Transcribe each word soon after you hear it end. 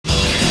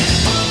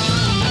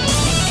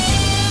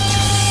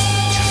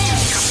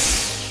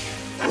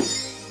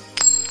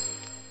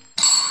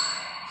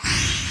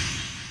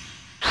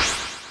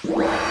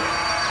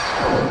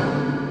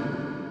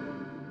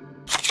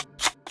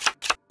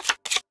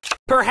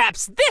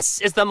Perhaps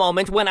this is the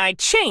moment when I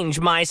change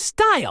my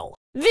style.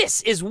 This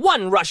is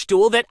one rush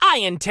duel that I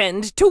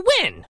intend to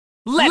win.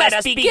 Let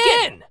us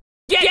begin!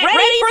 Get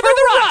ready for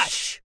the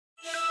rush!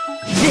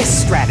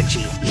 This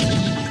strategy.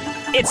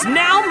 It's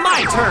now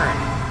my turn.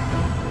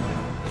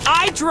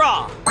 I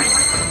draw.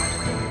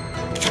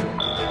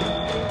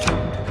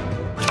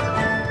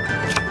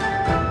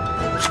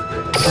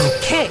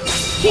 Okay,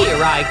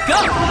 here I go.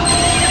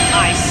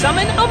 I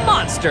summon a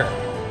monster.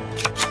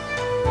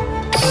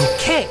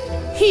 Okay,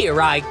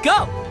 here I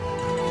go.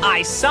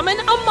 I summon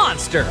a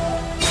monster.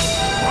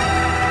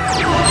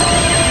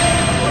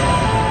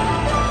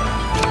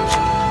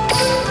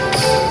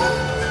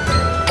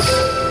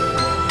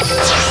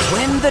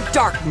 When the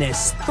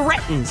darkness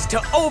threatens to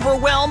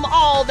overwhelm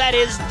all that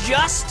is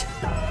just,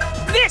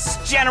 this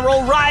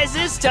general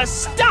rises to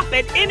stop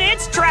it in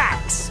its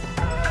tracks.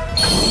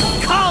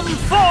 Come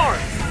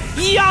forth,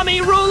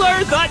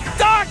 Yamiruler, the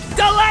Dark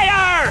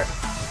Delayer!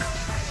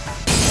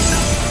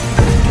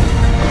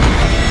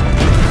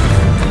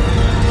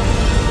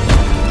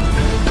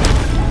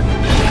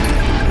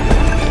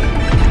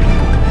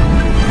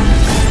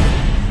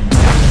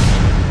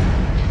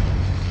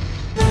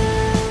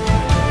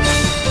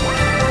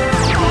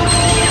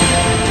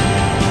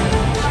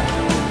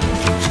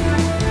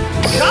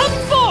 Come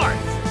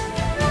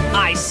forth!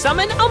 I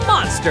summon a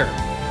monster.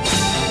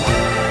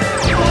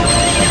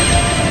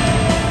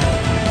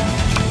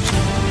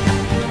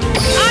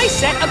 I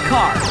set a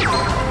card.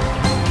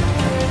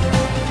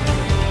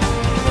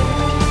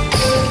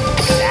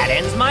 That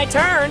ends my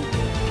turn.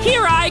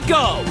 Here I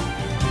go.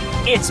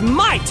 It's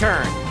my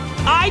turn.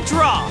 I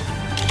draw.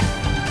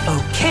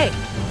 Okay,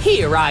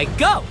 here I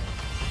go.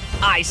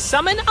 I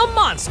summon a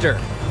monster.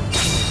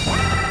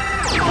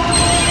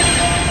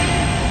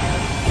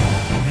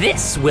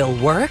 This will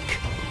work.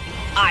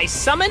 I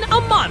summon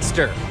a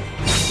monster.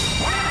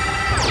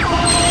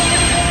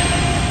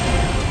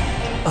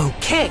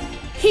 Okay,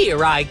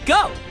 here I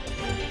go.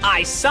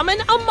 I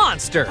summon a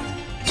monster.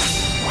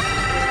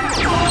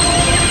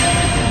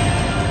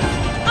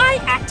 I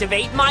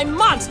activate my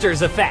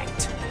monster's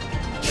effect.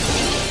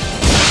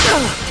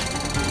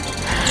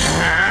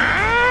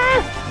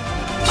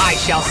 I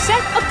shall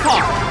set a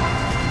card.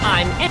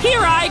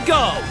 Here I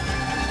go.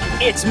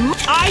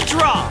 I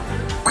draw.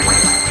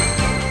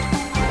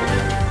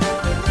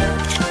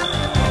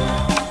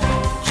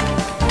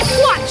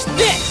 Watch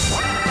this.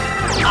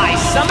 I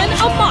summon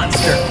a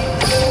monster.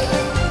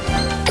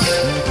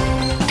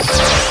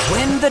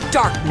 When the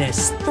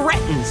darkness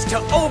threatens to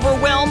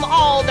overwhelm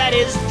all that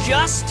is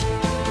just,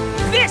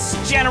 this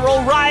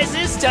general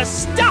rises to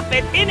stop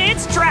it in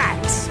its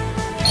tracks.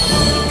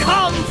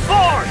 Come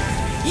forth,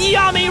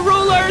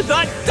 Yamiruler,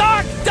 the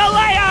Dark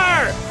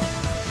Delayer!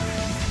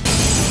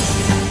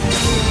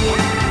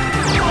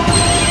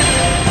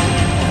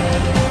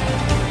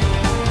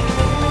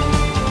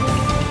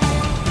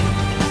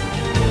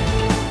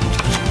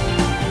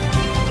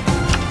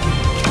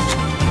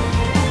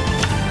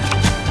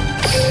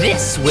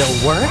 This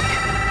will work.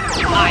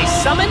 I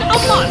summon a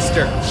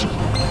monster.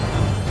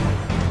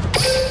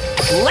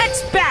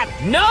 Let's battle.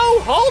 No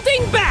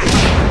holding back.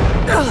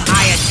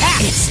 I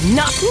attack.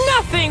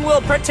 Nothing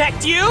will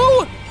protect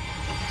you.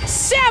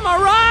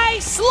 Samurai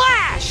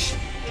Slash.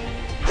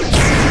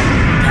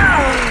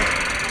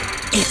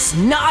 It's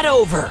not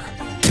over.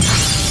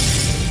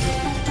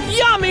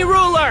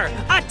 Yamiruler,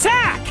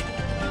 attack.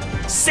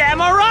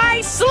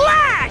 Samurai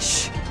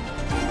Slash.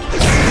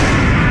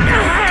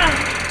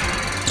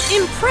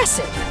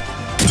 Impressive.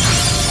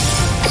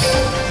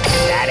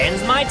 That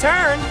ends my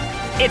turn.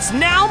 It's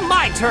now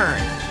my turn.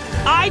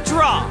 I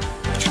draw.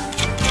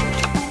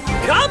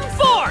 Come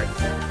forth.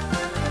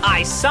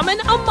 I summon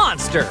a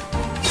monster.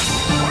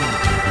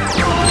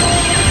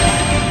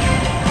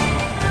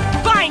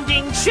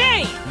 Binding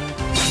chain.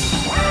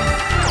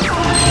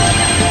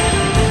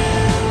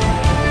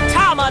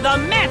 Tama the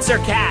Mancer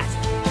Cat.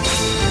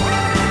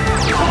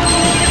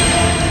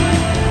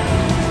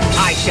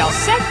 I shall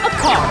set a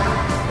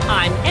card.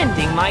 I'm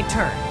ending my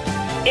turn.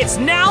 It's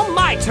now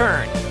my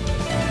turn.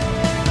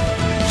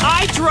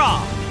 I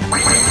draw.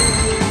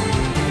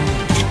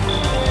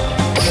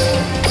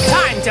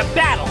 Time to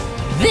battle.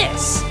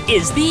 This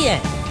is the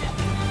end.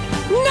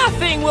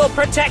 Nothing will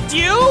protect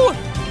you.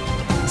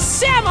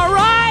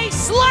 Samurai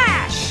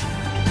Slash.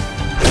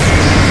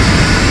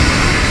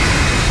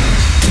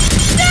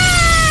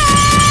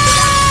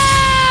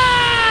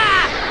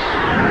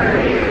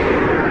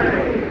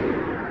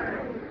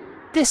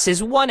 This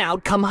is one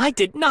outcome I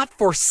did not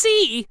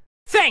foresee.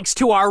 Thanks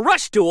to our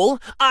rush duel,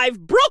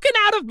 I've broken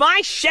out of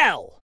my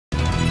shell.